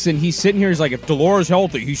obvious, and he's sitting here. He's like, if Delora's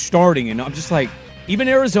healthy, he's starting. And I'm just like, even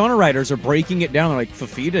Arizona writers are breaking it down. They're like,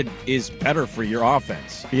 Fafita is better for your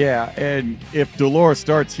offense. Yeah, and if Delora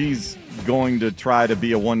starts, he's going to try to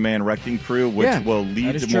be a one-man wrecking crew, which will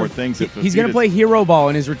lead to more things. He's going to play hero ball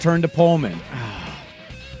in his return to Pullman.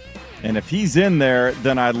 And if he's in there,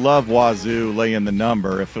 then I love Wazoo laying the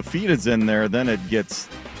number. If Fafita's in there, then it gets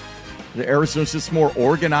the Arizona's just more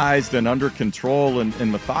organized and under control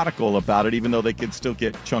and methodical about it, even though they could still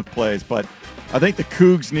get chunk plays. But I think the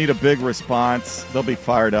Cougs need a big response. They'll be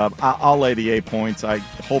fired up. I'll lay the 8 points. I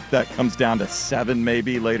hope that comes down to 7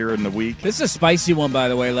 maybe later in the week. This is a spicy one, by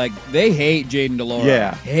the way. Like, they hate Jaden Delora.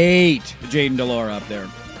 Yeah. Hate Jaden Delora up there.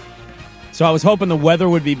 So I was hoping the weather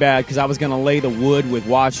would be bad because I was going to lay the wood with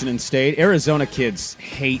Washington State. Arizona kids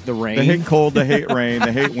hate the rain. They hate cold, they hate rain,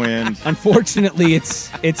 they hate wind. Unfortunately, it's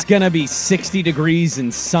going to be 60 degrees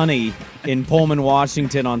and sunny in Pullman,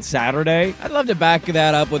 Washington on Saturday. I'd love to back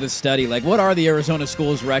that up with a study. Like, what are the Arizona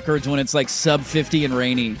schools' records when it's like sub 50 and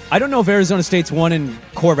rainy? I don't know if Arizona State's won in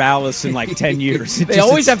Corvallis in like 10 years. They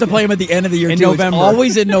always have to play them at the end of the year, in too. November. It's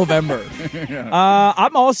always in November.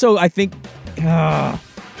 I'm also, I think...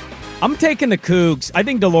 I'm taking the Cougs. I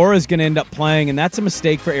think Delora's going to end up playing, and that's a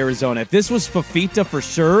mistake for Arizona. If this was Fafita for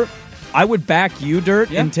sure, I would back you, Dirt,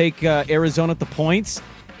 and take Arizona at the points.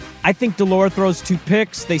 I think Delora throws 2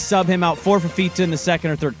 picks. They sub him out for Fafita in the second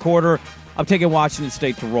or third quarter. I'm taking Washington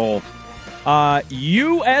State to roll.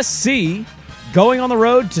 USC going on the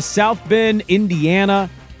road to South Bend, Indiana.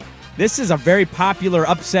 This is a very popular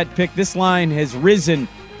upset pick. This line has risen.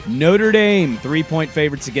 Notre Dame, 3-point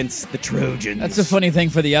favorites against the Trojans. That's the funny thing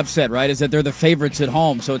for the upset, right, is that they're the favorites at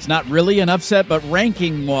home. So it's not really an upset, but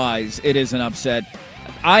ranking-wise, it is an upset.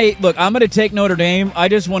 I'm going to take Notre Dame. I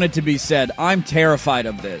just want it to be said, I'm terrified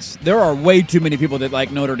of this. There are way too many people that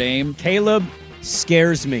like Notre Dame. Caleb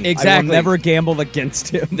scares me. Exactly. I will never gamble against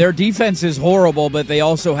him. Their defense is horrible, but they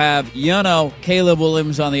also have, Caleb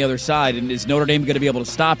Williams on the other side. And is Notre Dame going to be able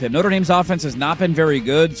to stop him? Notre Dame's offense has not been very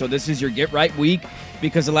good, so this is your get-right week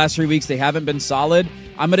because the last 3 weeks they haven't been solid.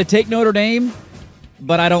 I'm going to take Notre Dame,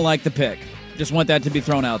 but I don't like the pick. Just want that to be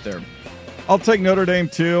thrown out there. I'll take Notre Dame,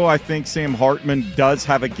 too. I think Sam Hartman does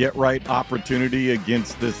have a get-right opportunity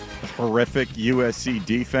against this horrific USC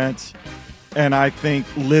defense. And I think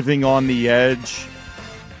living on the edge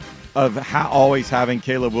of always having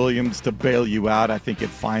Caleb Williams to bail you out, I think it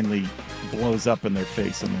finally blows up in their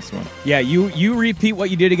face in this one. Yeah, you repeat what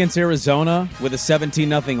you did against Arizona with a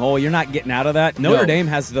 17-0 hole. You're not getting out of that. Notre Dame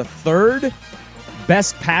has the 3rd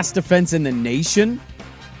best pass defense in the nation.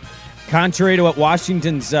 Contrary to what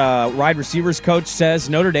Washington's wide receivers coach says,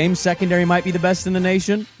 Notre Dame's secondary might be the best in the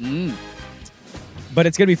nation. But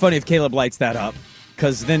it's going to be funny if Caleb lights that up,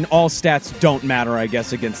 because then all stats don't matter, I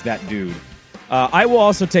guess, against that dude. I will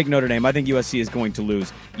also take Notre Dame. I think USC is going to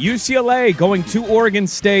lose. UCLA going to Oregon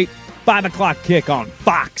State. 5 o'clock kick on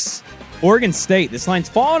Fox. Oregon State. This line's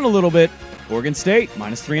fallen a little bit. Oregon State,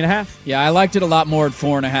 -3.5. Yeah, I liked it a lot more at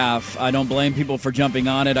 4.5. I don't blame people for jumping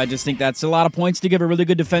on it. I just think that's a lot of points to give a really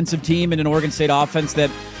good defensive team and an Oregon State offense that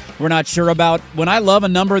we're not sure about. When I love a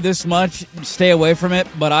number this much, stay away from it,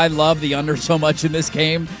 but I love the under so much in this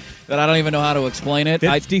game that I don't even know how to explain it.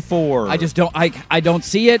 54. I just don't. I don't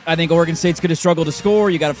see it. I think Oregon State's going to struggle to score.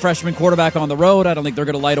 You got a freshman quarterback on the road. I don't think they're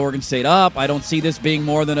going to light Oregon State up. I don't see this being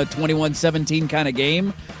more than a 21-17 kind of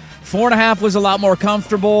game. 4.5 was a lot more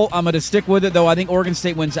comfortable. I'm going to stick with it, though. I think Oregon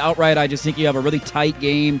State wins outright. I just think you have a really tight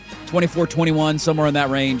game, 24-21, somewhere in that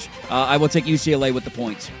range. I will take UCLA with the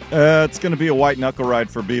points. It's going to be a white knuckle ride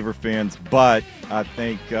for Beaver fans, but I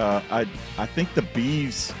think I think the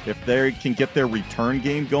Beavs, if they can get their return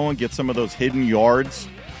game going, get some of those hidden yards,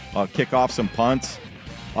 kick off some punts,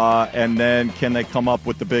 and then can they come up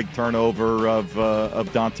with the big turnover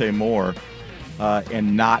of Dante Moore?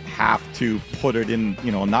 And not have to put it in,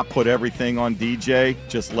 not put everything on DJ,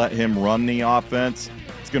 just let him run the offense.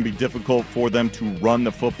 It's going to be difficult for them to run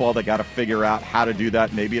the football. They got to figure out how to do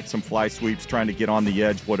that. Maybe it's some fly sweeps, trying to get on the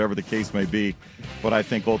edge, whatever the case may be. But I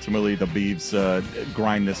think ultimately the Beavs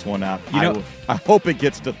grind this one out. I hope it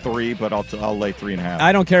gets to 3, but I'll lay 3.5.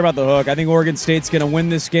 I don't care about the hook. I think Oregon State's going to win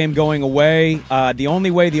this game going away. The only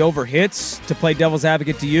way the over hits, to play devil's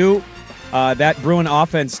advocate to you, that Bruin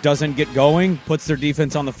offense doesn't get going, puts their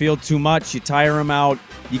defense on the field too much. You tire them out.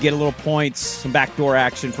 You get a little points. Some backdoor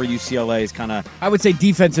action for UCLA is kind of... I would say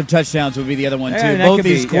defensive touchdowns would be the other one, too. Both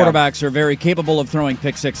these quarterbacks are very capable of throwing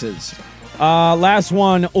pick sixes. Last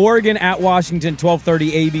one, Oregon at Washington,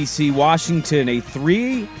 12:30 ABC. Washington, a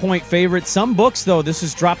 3-point favorite. Some books, though, this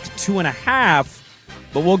has dropped to 2.5.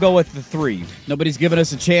 But we'll go with the 3. Nobody's giving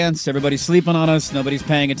us a chance. Everybody's sleeping on us. Nobody's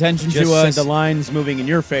paying attention to us. The line's moving in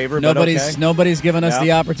your favor. Nobody's giving us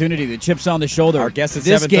the opportunity. The chip's on the shoulder. Our guest at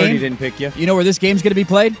 7:30 didn't pick you. You know where this game's going to be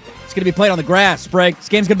played? It's going to be played on the grass, Sprague. This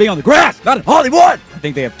game's going to be on the grass, not in Hollywood. I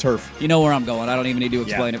think they have turf. You know where I'm going. I don't even need to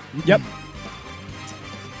explain it. Yep.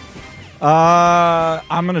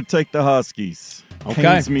 I'm going to take the Huskies. Okay.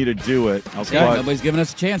 Pains me to do it. Okay. Nobody's giving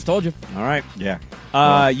us a chance. Told you. All right. Yeah.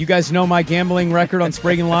 You guys know my gambling record on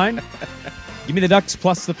Sprague and Line. Give me the Ducks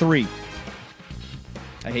plus the 3.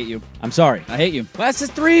 I hate you. I'm sorry. I hate you. Well, that's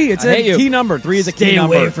just 3. It's a key number. 3 is a key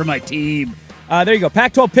number. Stay away from my team. There you go.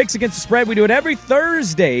 Pac-12 Picks against the spread. We do it every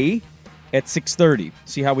Thursday at 6:30.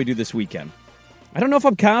 See how we do this weekend. I don't know if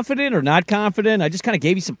I'm confident or not confident. I just kind of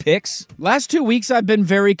gave you some picks. Last 2 weeks, I've been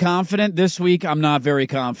very confident. This week, I'm not very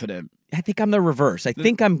confident. I think I'm the reverse. I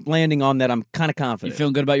think I'm landing on that. I'm kind of confident. You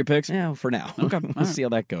feeling good about your picks? Yeah, for now. Okay. Let's see how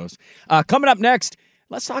that goes. Coming up next,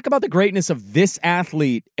 let's talk about the greatness of this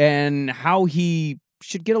athlete and how he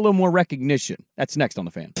should get a little more recognition. That's next on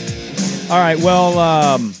The Fan. All right, well,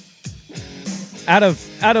 out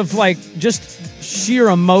of like just sheer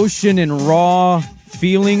emotion and raw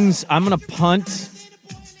feelings, I'm going to punt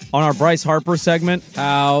on our Bryce Harper segment.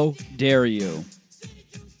 How dare you?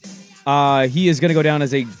 He is going to go down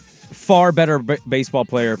as a far better baseball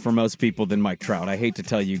player for most people than Mike Trout. I hate to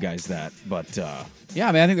tell you guys that, but... Yeah,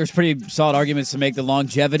 I mean, I think there's pretty solid arguments to make the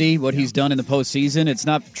longevity, what he's done in the postseason. It's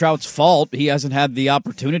not Trout's fault. He hasn't had the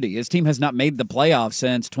opportunity. His team has not made the playoffs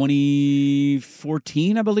since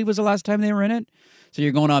 2014, I believe was the last time they were in it. So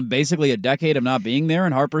you're going on basically a decade of not being there,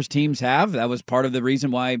 and Harper's teams have. That was part of the reason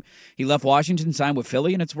why he left Washington, signed with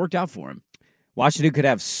Philly, and it's worked out for him. Washington could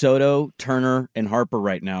have Soto, Turner, and Harper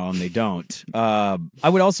right now, and they don't. I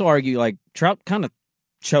would also argue, like, Trout kind of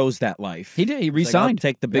chose that life. He did. He re-signed. Like, I'll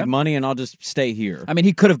take the big money, and I'll just stay here. I mean,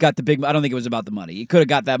 he could have got the big... I don't think it was about the money. He could have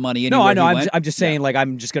got that money anywhere. No, I know. I'm just saying, like,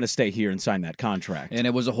 I'm just going to stay here and sign that contract. And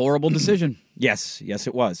it was a horrible decision. Yes,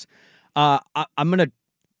 it was. I'm going to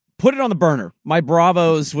put it on the burner. My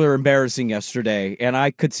Bravos were embarrassing yesterday, and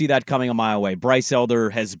I could see that coming a mile away. Bryce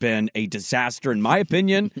Elder has been a disaster, in my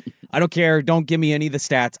opinion. I don't care. Don't give me any of the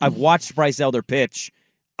stats. I've watched Bryce Elder pitch.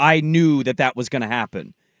 I knew that was going to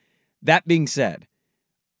happen. That being said,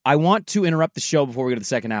 I want to interrupt the show before we go to the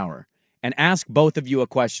second hour and ask both of you a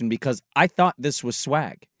question because I thought this was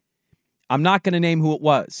swag. I'm not going to name who it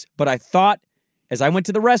was, but I thought as I went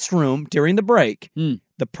to the restroom during the break,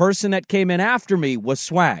 the person that came in after me was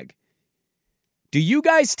swag. Do you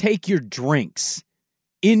guys take your drinks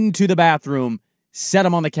into the bathroom, set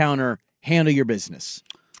them on the counter, handle your business?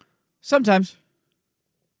 Sometimes.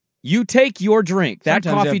 You take your drink, that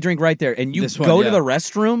Sometimes, coffee drink right there, and you go to the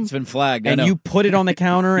restroom. It's been flagged. And you put it on the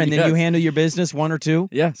counter, and then you handle your business, one or two?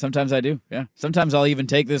 Yeah, sometimes I do. Yeah. Sometimes I'll even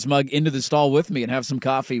take this mug into the stall with me and have some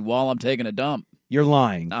coffee while I'm taking a dump. You're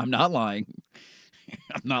lying. I'm not lying.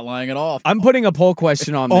 I'm not lying at all. I'm putting a poll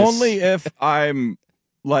question on this. Only if I'm...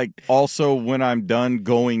 Like, also when I'm done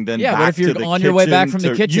going then back but if you're to the on kitchen your way back from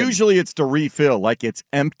the kitchen. Usually it's to refill. Like, it's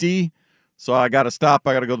empty, so I got to stop.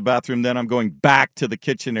 I got to go to the bathroom. Then I'm going back to the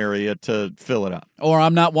kitchen area to fill it up. Or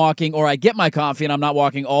I'm not walking, or I get my coffee and I'm not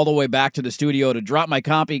walking all the way back to the studio to drop my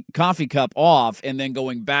coffee cup off and then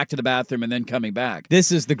going back to the bathroom and then coming back.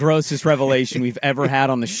 This is the grossest revelation we've ever had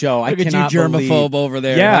on the show. Look at you, germaphobe over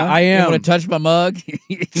there. Yeah, huh? I am. You want to touch my mug?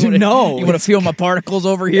 No. You want to feel my particles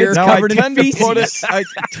over here? Now, covered I in tend to feces. I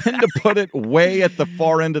tend to put it way at the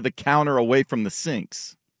far end of the counter away from the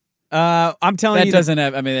sinks. I'm telling that you. doesn't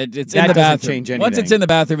have, I mean, it's that in the doesn't bathroom. change anything. Once it's in the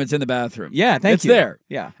bathroom, it's in the bathroom. Yeah, it's you. there.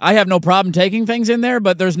 Yeah. I have no problem taking things in there,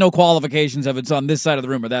 but there's no qualifications of it's on this side of the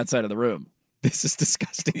room or that side of the room. This is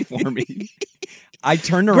disgusting for me. I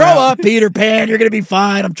turned around. Grow up, Peter Pan. You're going to be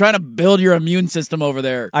fine. I'm trying to build your immune system over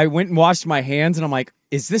there. I went and washed my hands, and I'm like,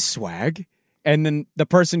 is this swag? And then the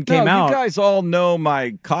person came out. You guys all know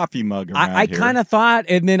my coffee mug around I here. kind of thought,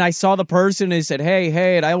 and then I saw the person, and they said,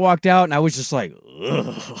 hey, and I walked out, and I was just like,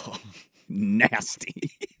 ugh,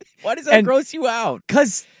 nasty. Why does that gross you out?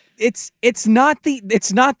 Because it's not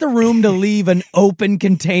the room to leave an open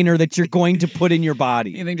container that you're going to put in your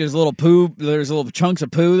body. You think there's little chunks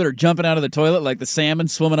of poo that are jumping out of the toilet like the salmon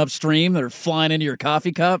swimming upstream that are flying into your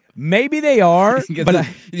coffee cup? Maybe they are, but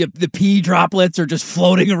the pee droplets are just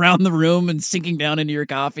floating around the room and sinking down into your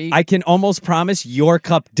coffee. I can almost promise your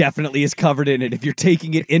cup definitely is covered in it if you're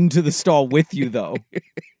taking it into the stall with you, though.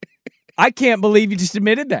 I can't believe you just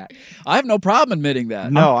admitted that. I have no problem admitting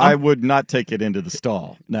that. No, I would not take it into the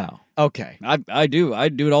stall. No. Okay. I do. I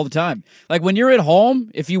do it all the time. Like when you're at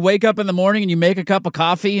home, if you wake up in the morning and you make a cup of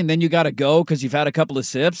coffee and then you got to go because you've had a couple of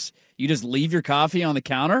sips, you just leave your coffee on the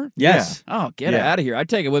counter? Yes. Yeah. Oh, get it out of here. I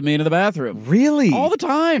take it with me into the bathroom. Really? All the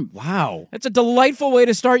time. Wow. It's a delightful way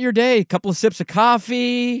to start your day. A couple of sips of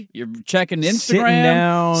coffee. You're checking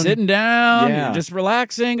Instagram. Sitting down. Yeah. You're just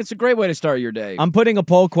relaxing. It's a great way to start your day. I'm putting a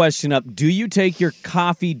poll question up. Do you take your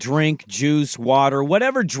coffee, drink, juice, water,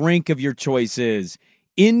 whatever drink of your choice is,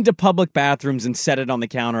 into public bathrooms and set it on the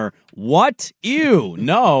counter? What? Ew.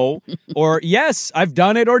 No. Or yes, I've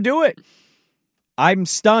done it, or do it. I'm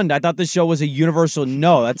stunned. I thought this show was a universal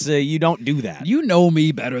no. That's you don't do that. You know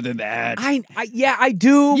me better than that. Yeah, I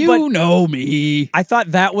do. You know me. I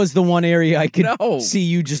thought that was the one area I could see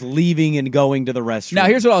you just leaving and going to the restroom. Now,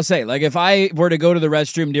 here's what I'll say. Like, if I were to go to the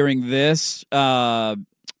restroom during this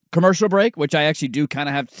commercial break, which I actually do kind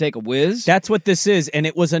of have to take a whiz. That's what this is, and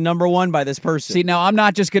it was a number one by this person. See, now I'm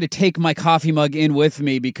not just going to take my coffee mug in with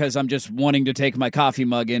me because I'm just wanting to take my coffee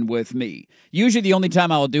mug in with me. Usually the only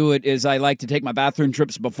time I'll do it is I like to take my bathroom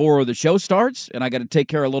trips before the show starts, and I got to take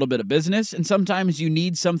care of a little bit of business, and sometimes you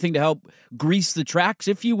need something to help grease the tracks,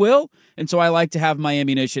 if you will, and so I like to have my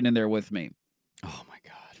ammunition in there with me. Oh, my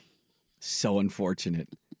God. So unfortunate.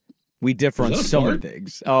 We differ on so many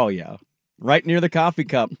things. Oh, yeah. Right near the coffee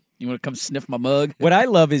cup. You want to come sniff my mug? What I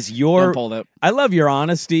love is I love your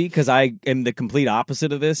honesty because I am the complete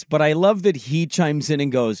opposite of this, but I love that he chimes in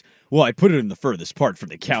and goes, well, I put it in the furthest part from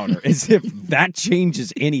the counter, as if that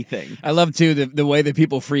changes anything. I love, too, the way that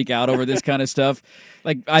people freak out over this kind of stuff.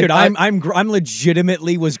 Like, Dude, I'm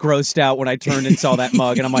legitimately was grossed out when I turned and saw that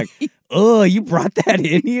mug, and I'm like, oh, you brought that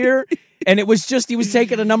in here? And it was just, he was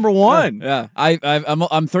taking a number one. Yeah,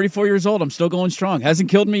 I'm 34 years old. I'm still going strong.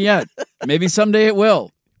 Hasn't killed me yet. Maybe someday it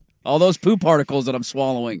will. All those poop particles that I'm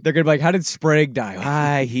swallowing. They're going to be like, how did Sprague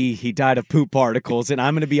die? He died of poop particles, and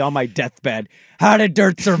I'm going to be on my deathbed. How did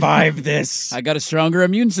Dirt survive this? I got a stronger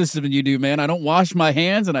immune system than you do, man. I don't wash my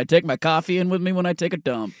hands, and I take my coffee in with me when I take a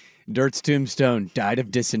dump. Dirt's tombstone, died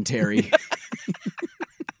of dysentery.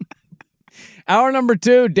 Hour number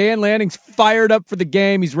 2, Dan Lanning's fired up for the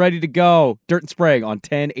game. He's ready to go. Dirt and Sprague on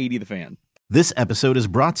 1080 The Fan. This episode is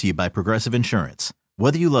brought to you by Progressive Insurance.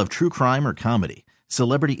 Whether you love true crime or comedy,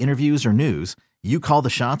 celebrity interviews or news, you call the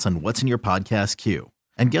shots on what's in your podcast queue.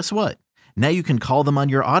 And guess what? Now you can call them on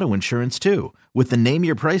your auto insurance too with the Name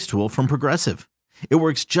Your Price tool from Progressive. It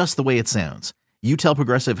works just the way it sounds. You tell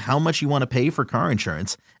Progressive how much you want to pay for car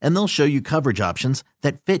insurance, and they'll show you coverage options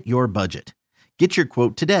that fit your budget. Get your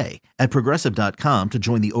quote today at Progressive.com to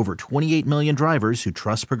join the over 28 million drivers who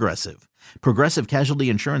trust Progressive. Progressive Casualty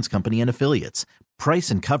Insurance Company and Affiliates. Price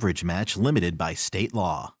and coverage match limited by state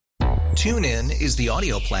law. TuneIn is the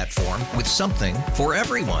audio platform with something for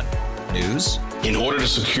everyone. News. In order to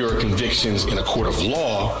secure convictions in a court of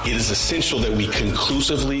law, it is essential that we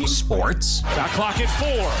conclusively. Sports. Shot clock at 4.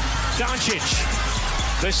 Doncic.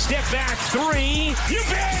 The step back 3. You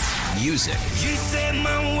bet. Music. You set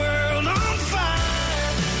my world on fire.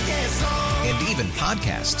 Yes, and even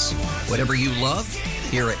podcasts. Whatever you love,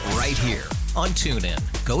 hear it right here on TuneIn.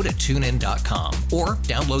 Go to TuneIn.com or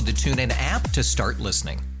download the TuneIn app to start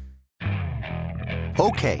listening.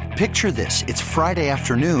 Okay, picture this. It's Friday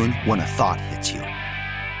afternoon when a thought hits you.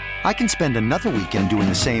 I can spend another weekend doing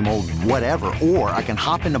the same old whatever, or I can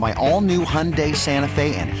hop into my all-new Hyundai Santa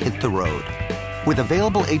Fe and hit the road. With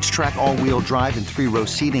available H-Track all-wheel drive and 3-row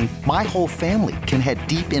seating, my whole family can head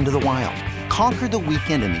deep into the wild. Conquer the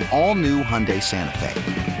weekend in the all-new Hyundai Santa Fe.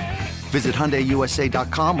 Visit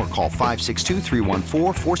HyundaiUSA.com or call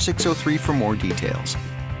 562-314-4603 for more details.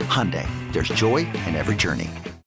 Hyundai, there's joy in every journey.